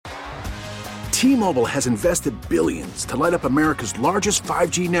T-Mobile has invested billions to light up America's largest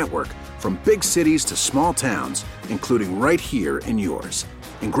 5G network, from big cities to small towns, including right here in yours.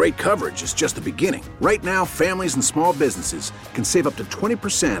 And great coverage is just the beginning. Right now, families and small businesses can save up to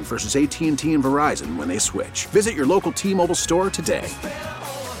 20% versus AT&T and Verizon when they switch. Visit your local T-Mobile store today.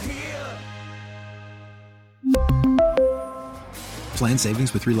 Plan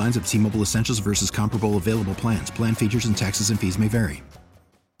savings with 3 lines of T-Mobile Essentials versus comparable available plans. Plan features and taxes and fees may vary.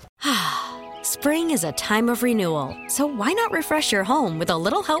 Spring is a time of renewal, so why not refresh your home with a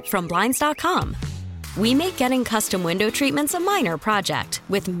little help from Blinds.com? We make getting custom window treatments a minor project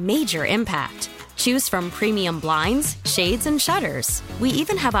with major impact. Choose from premium blinds, shades, and shutters. We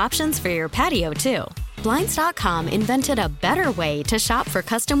even have options for your patio, too. Blinds.com invented a better way to shop for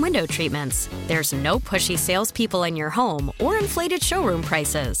custom window treatments. There's no pushy salespeople in your home or inflated showroom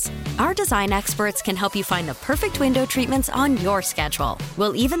prices. Our design experts can help you find the perfect window treatments on your schedule.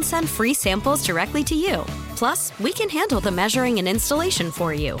 We'll even send free samples directly to you. Plus, we can handle the measuring and installation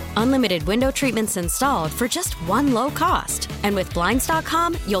for you. Unlimited window treatments installed for just one low cost. And with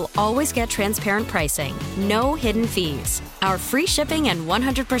Blinds.com, you'll always get transparent pricing. No hidden fees. Our free shipping and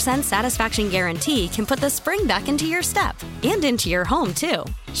 100% satisfaction guarantee can put the spring back into your step and into your home, too.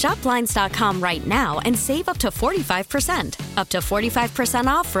 Shop Blinds.com right now and save up to 45%. Up to 45%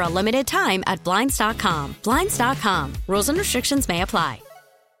 off for a limited time at Blinds.com. Blinds.com. Rules and restrictions may apply.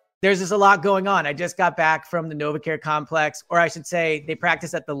 There's just a lot going on. I just got back from the NovaCare complex, or I should say they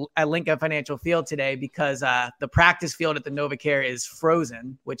practice at Lincoln Financial Field today because the practice field at the NovaCare is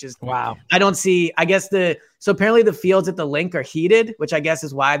frozen, which is wow. I don't see, I guess so apparently the fields at the Link are heated, which I guess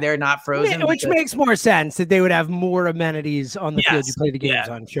is why they're not frozen. Which makes more sense that they would have more amenities on the field you play the games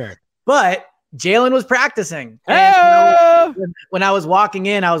on, sure. But Jalen was practicing. When I was walking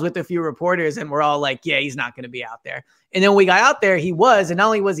in, I was with a few reporters and we're all like, yeah, he's not going to be out there. And then when we got out there, he was. And not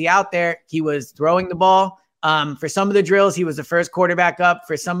only was he out there, he was throwing the ball. For some of the drills, he was the first quarterback up.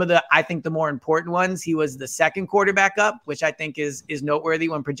 For some of I think the more important ones, he was the second quarterback up, which I think is noteworthy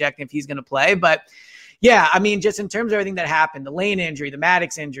when projecting if he's going to play. But yeah, I mean, just in terms of everything that happened, the Lane injury, the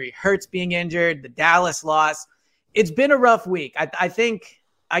Maddox injury, Hurts being injured, the Dallas loss, it's been a rough week.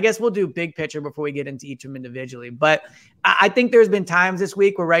 I guess we'll do big picture before we get into each of them individually. But I think there's been times this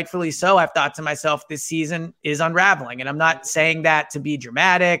week where rightfully so, I've thought to myself, this season is unraveling. And I'm not saying that to be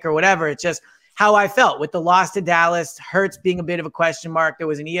dramatic or whatever. It's just how I felt with the loss to Dallas, Hurts being a bit of a question mark. There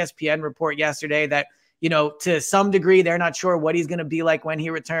was an ESPN report yesterday that, to some degree, they're not sure what he's going to be like when he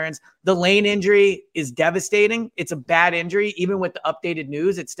returns. The Lane injury is devastating. It's a bad injury. Even with the updated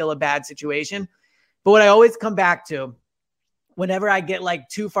news, it's still a bad situation. But what I always come back to, whenever I get like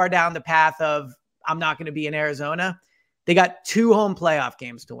too far down the path of I'm not going to be in Arizona, they got 2 home playoff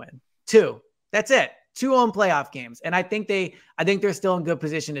games to win. 2. That's it. 2 home playoff games. And I think they're still in good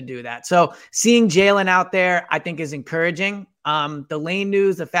position to do that. So seeing Jalen out there, I think is encouraging. The Lane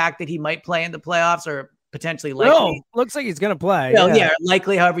news, the fact that he might play in the playoffs or potentially likely. No, looks like he's going to play. Well, yeah,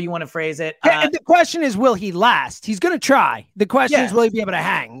 likely, however you want to phrase it. And the question is, will he last? He's going to try. The question is, will he be able to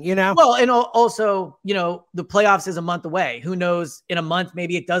hang, Well, and also, the playoffs is a month away. Who knows, in a month,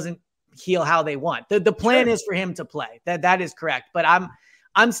 maybe it doesn't heal how they want. The plan is for him to play. That is correct. But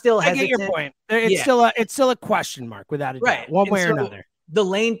I'm still hesitant. I get your point. It's still a question mark without a doubt, one way or another. The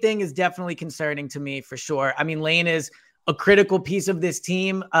Lane thing is definitely concerning to me for sure. I mean, Lane is a critical piece of this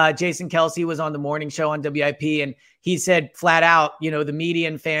team. Jason Kelsey was on the morning show on WIP, and he said flat out, the media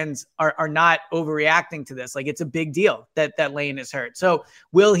and fans are not overreacting to this. Like, it's a big deal that Lane is hurt. So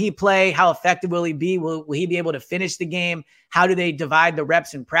will he play? How effective will he be? Will he be able to finish the game? How do they divide the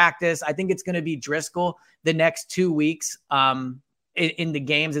reps in practice? I think it's going to be Driscoll the next 2 weeks. In the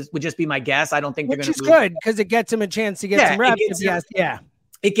games, it would just be my guess. I don't think they're going to. Which is good because it gets him a chance to get some reps.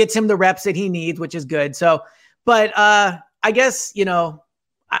 It gets him the reps that he needs, which is good. So, but I guess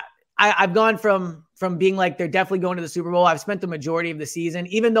I've gone from being like they're definitely going to the Super Bowl. I've spent the majority of the season,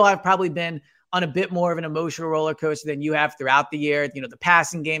 even though I've probably been on a bit more of an emotional roller coaster than you have throughout the year. The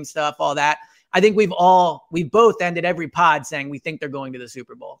passing game stuff, all that. I think we've both ended every pod saying we think they're going to the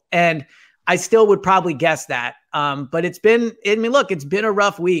Super Bowl, and I still would probably guess that. But it's been a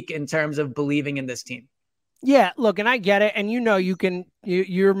rough week in terms of believing in this team. Yeah, look, and I get it. And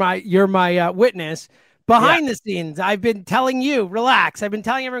you're my witness behind the scenes. I've been telling you, relax. I've been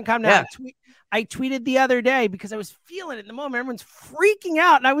telling everyone, calm down. Yeah. I tweeted the other day because I was feeling it in the moment. Everyone's freaking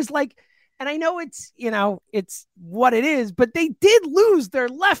out. And I was like, and I know it's what it is, but they did lose their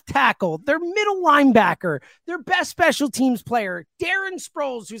left tackle, their middle linebacker, their best special teams player, Darren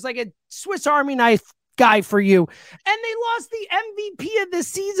Sproles, who's like a Swiss Army knife guy for you. And they lost the MVP of the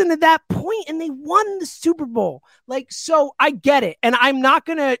season at that point, and they won the Super Bowl. Like, so I get it. And I'm not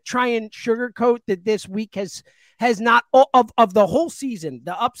going to try and sugarcoat that this week has not of the whole season,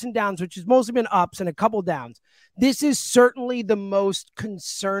 the ups and downs, which has mostly been ups and a couple downs. This is certainly the most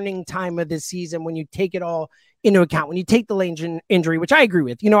concerning time of the season when you take it all into account, when you take the Lane injury, which I agree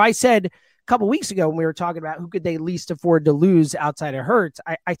with. You know, I said a couple weeks ago when we were talking about who could they least afford to lose outside of Hurts,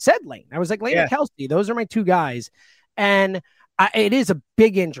 I said Lane. I was like, Lane or Kelsey, those are my two guys. And it is a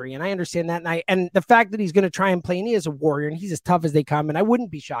big injury, and I understand that. And the fact that he's going to try and play, and he is a warrior, and he's as tough as they come, and I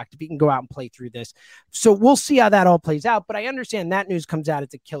wouldn't be shocked if he can go out and play through this. So we'll see how that all plays out. But I understand that news comes out,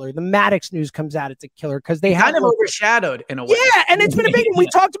 it's a killer. The Maddox news comes out, it's a killer, because they kind of overshadowed in a way. Yeah, and it's been a big one. We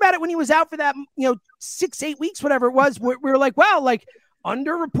talked about it when he was out for that, 6-8 weeks, whatever it was. We were like, wow, like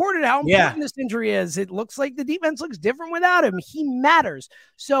underreported how important this injury is. It looks like the defense looks different without him. He matters.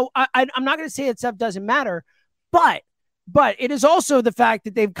 So I'm not going to say that stuff doesn't matter, but it is also the fact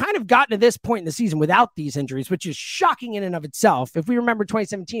that they've kind of gotten to this point in the season without these injuries, which is shocking in and of itself. If we remember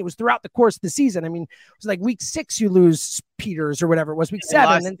 2017, it was throughout the course of the season. I mean, it was like week 6, you lose Peters or whatever it was, week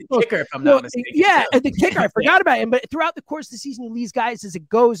 7. And the kicker, if I'm not mistaken. Yeah, the kicker, I forgot about him. But throughout the course of the season, you lose guys as it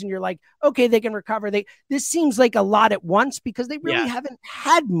goes, and you're like, okay, they can recover. This seems like a lot at once because they really haven't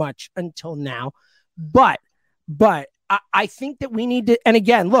had much until now. But I think that we need to, and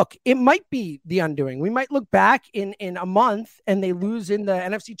again, look, it might be the undoing. We might look back in a month and they lose in the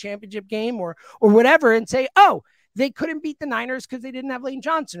NFC Championship game or whatever and say, oh, they couldn't beat the Niners because they didn't have Lane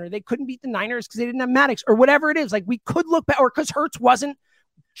Johnson, or they couldn't beat the Niners because they didn't have Maddox, or whatever it is. Like, we could look back, or because Hurts wasn't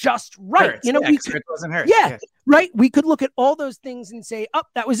just right. Hurts wasn't Hurts. Yeah, right. We could look at all those things and say, oh,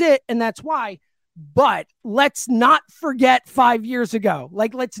 that was it, and that's why. But let's not forget 5 years ago.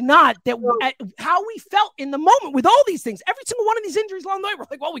 Like, let's not how we felt in the moment with all these things. Every single one of these injuries along the way, we're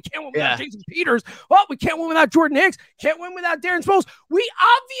like, well, we can't win without Jason Peters. Well, we can't win without Jordan Hicks. Can't win without Darren Sproles. We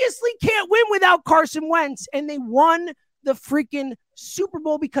obviously can't win without Carson Wentz. And they won the freaking Super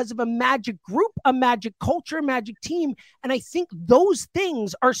Bowl because of a magic group, a magic culture, a magic team. And I think those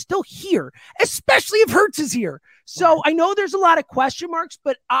things are still here, especially if Hurts is here. So I know there's a lot of question marks,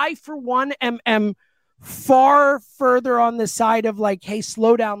 but I, for one, am far further on the side of like, hey,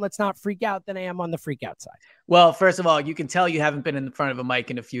 slow down, let's not freak out, than I am on the freak out side. Well, first of all, you can tell you haven't been in front of a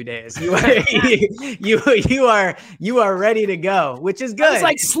mic in a few days. You are ready to go, which is good. I was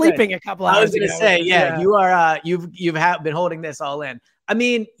like sleeping a couple hours. I was going to say, you are. You've been holding this all in. I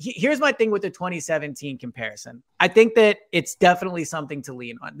mean, here's my thing with the 2017 comparison. I think that it's definitely something to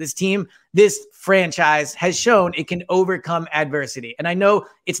lean on. This team, this franchise has shown it can overcome adversity. And I know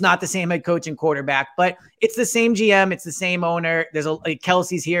it's not the same head coach and quarterback, but it's the same GM. It's the same owner. There's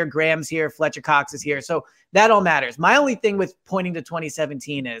Kelsey's here, Graham's here, Fletcher Cox is here. So that all matters. My only thing with pointing to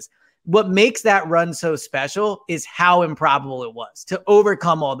 2017 is what makes that run so special is how improbable it was to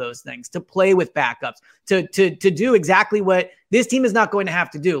overcome all those things, to play with backups, to do exactly what this team is not going to have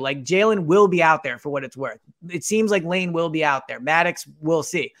to do. Like, Jalen will be out there for what it's worth. It seems like Lane will be out there. Maddox, we'll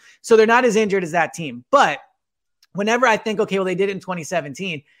see. So they're not as injured as that team. But whenever I think, okay, well, they did it in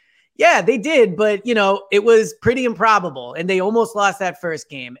 2017. Yeah, they did. But, it was pretty improbable. And they almost lost that first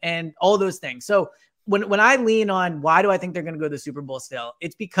game and all those things. So when I lean on why do I think they're going to go to the Super Bowl still,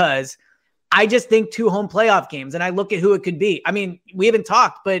 it's because I just think 2 home playoff games, and I look at who it could be. I mean, we haven't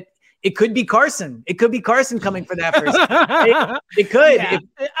talked, but it could be Carson. It could be Carson coming for that first game. It could. Yeah.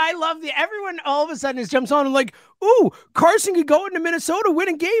 I love everyone all of a sudden jumps on and like, ooh, Carson could go into Minnesota, win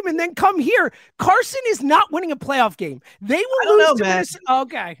a game, and then come here. Carson is not winning a playoff game. They will lose to Minnesota.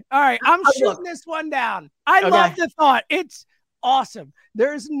 Okay. All right. I'm shooting this one down. I love the thought. It's awesome.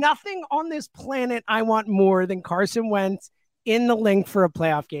 There's nothing on this planet I want more than Carson Wentz in the link for a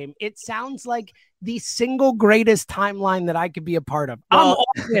playoff game. It sounds like the single greatest timeline that I could be a part of. Well, I'm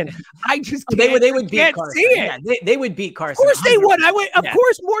all in. I just they would beat Carson. See it. Yeah, they would beat Carson. Of course they would. I would. Of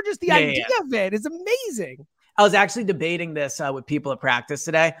course, more just the idea of it is amazing. I was actually debating this with people at practice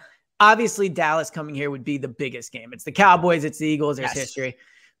today. Obviously, Dallas coming here would be the biggest game. It's the Cowboys. It's the Eagles. There's history.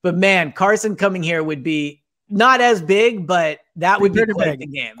 But man, Carson coming here would be not as big, but that would be quite the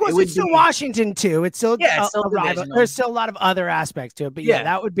game. Of course, it's still Washington too. It's still, there's still a lot of other aspects to it, but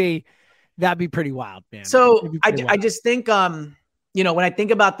that'd be pretty wild, man. So I just think, when I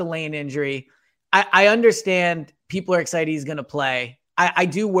think about the Lane injury, I understand people are excited he's going to play. I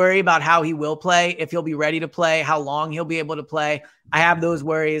do worry about how he will play, if he'll be ready to play, how long he'll be able to play. I have those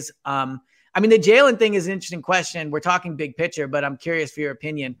worries. I mean, the Jalen thing is an interesting question. We're talking big picture, but I'm curious for your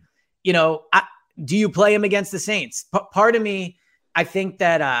opinion. Do you play him against the Saints? Part of me, I think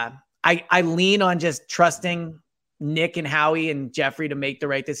that I lean on just trusting Nick and Howie and Jeffrey to make the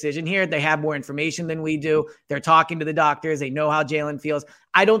right decision here. They have more information than we do. They're talking to the doctors. They know how Jalen feels.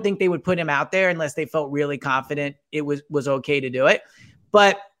 I don't think they would put him out there unless they felt really confident it was okay to do it.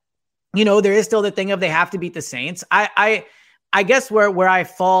 But, there is still the thing of they have to beat the Saints. I guess where I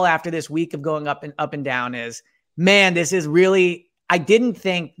fall after this week of going up and down is, man, this is really, I didn't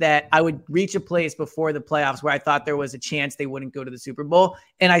think that I would reach a place before the playoffs where I thought there was a chance they wouldn't go to the Super Bowl.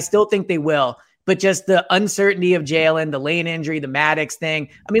 And I still think they will. But just the uncertainty of Jalen, the Lane injury, the Maddox thing.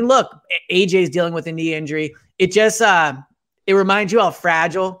 I mean, look, AJ's dealing with a knee injury. It just, it reminds you how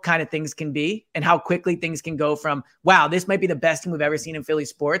fragile kind of things can be and how quickly things can go from, wow, this might be the best team we've ever seen in Philly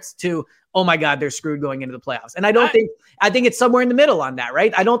sports to, oh my God, they're screwed going into the playoffs. And I think it's somewhere in the middle on that,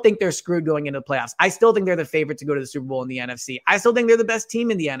 right? I don't think they're screwed going into the playoffs. I still think they're the favorite to go to the Super Bowl in the NFC. I still think they're the best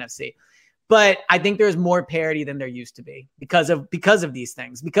team in the NFC. But I think there's more parity than there used to be because of these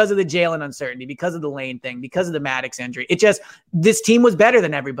things, because of the Jalen uncertainty, because of the Lane thing, because of the Maddox injury. This team was better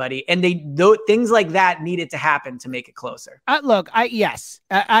than everybody. And things like that needed to happen to make it closer.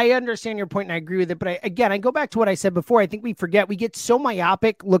 I understand your point and I agree with it. But I go back to what I said before. I think we forget, we get so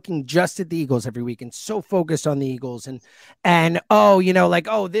myopic looking just at the Eagles every week and so focused on the Eagles and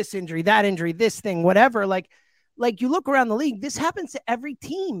this injury, that injury, this thing, whatever. Like you look around the league, this happens to every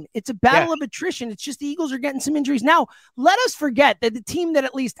team. It's a battle of attrition. It's just the Eagles are getting some injuries. Now, let us forget that the team that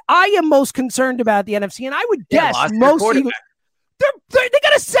at least I am most concerned about the NFC, and I would guess most Eagles, they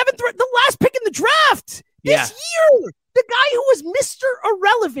got a seventh, the last pick in the draft this year. The guy who was Mr.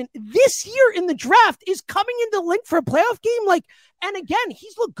 Irrelevant this year in the draft is coming into Link for a playoff game. And again,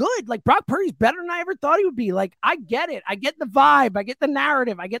 he's looked good. Brock Purdy's better than I ever thought he would be. I get it. I get the vibe. I get the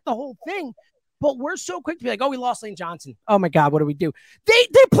narrative. I get the whole thing. But we're so quick to be like, oh, we lost Lane Johnson. Oh, my God, what do we do?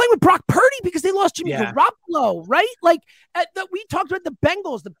 They're playing with Brock Purdy because they lost Jimmy Garoppolo, right? We talked about the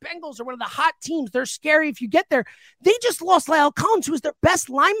Bengals. The Bengals are one of the hot teams. They're scary if you get there. They just lost La'el Collins, who was their best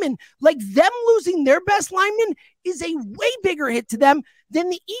lineman. Them losing their best lineman is a way bigger hit to them than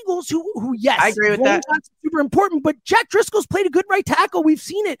the Eagles, who yes, I agree with that. Super important, but Jack Driscoll's played a good right tackle. We've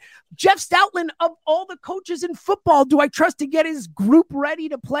seen it. Jeff Stoutland, of all the coaches in football, do I trust to get his group ready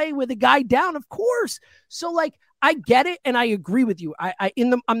to play with a guy down? Of course. So I get it. And I agree with you.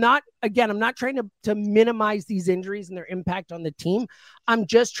 I'm not trying to minimize these injuries and their impact on the team. I'm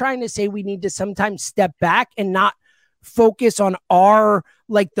just trying to say we need to sometimes step back and not focus on our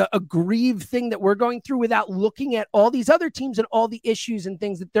the aggrieved thing that we're going through without looking at all these other teams and all the issues and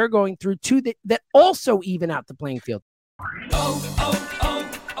things that they're going through too that also even out the playing field.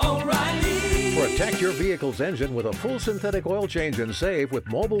 O'Reilly. Protect your vehicle's engine with a full synthetic oil change and save with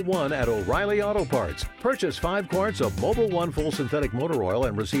Mobil 1 at O'Reilly Auto Parts. Purchase 5 quarts of Mobil 1 full synthetic motor oil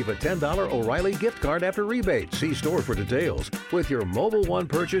and receive a $10 O'Reilly gift card after rebate. See store for details. With your Mobil 1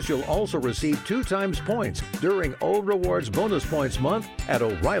 purchase, you'll also receive 2 times points during O Rewards Bonus Points Month at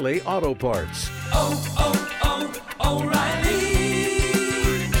O'Reilly Auto Parts. O'Reilly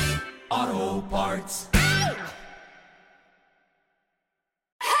Auto Parts.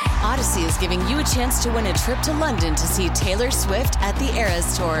 Odyssey is giving you a chance to win a trip to London to see Taylor Swift at the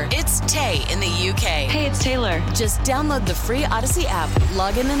Eras Tour. It's Tay in the UK. Hey, it's Taylor. Just download the free Odyssey app,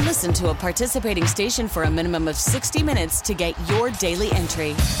 log in and listen to a participating station for a minimum of 60 minutes to get your daily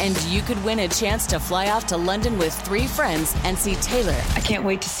entry. And you could win a chance to fly off to London with 3 friends and see Taylor. I can't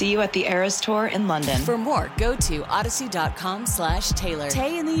wait to see you at the Eras Tour in London. For more, go to odyssey.com/Taylor.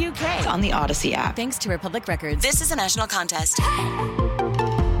 Tay in the UK. It's on the Odyssey app. Thanks to Republic Records. This is a national contest.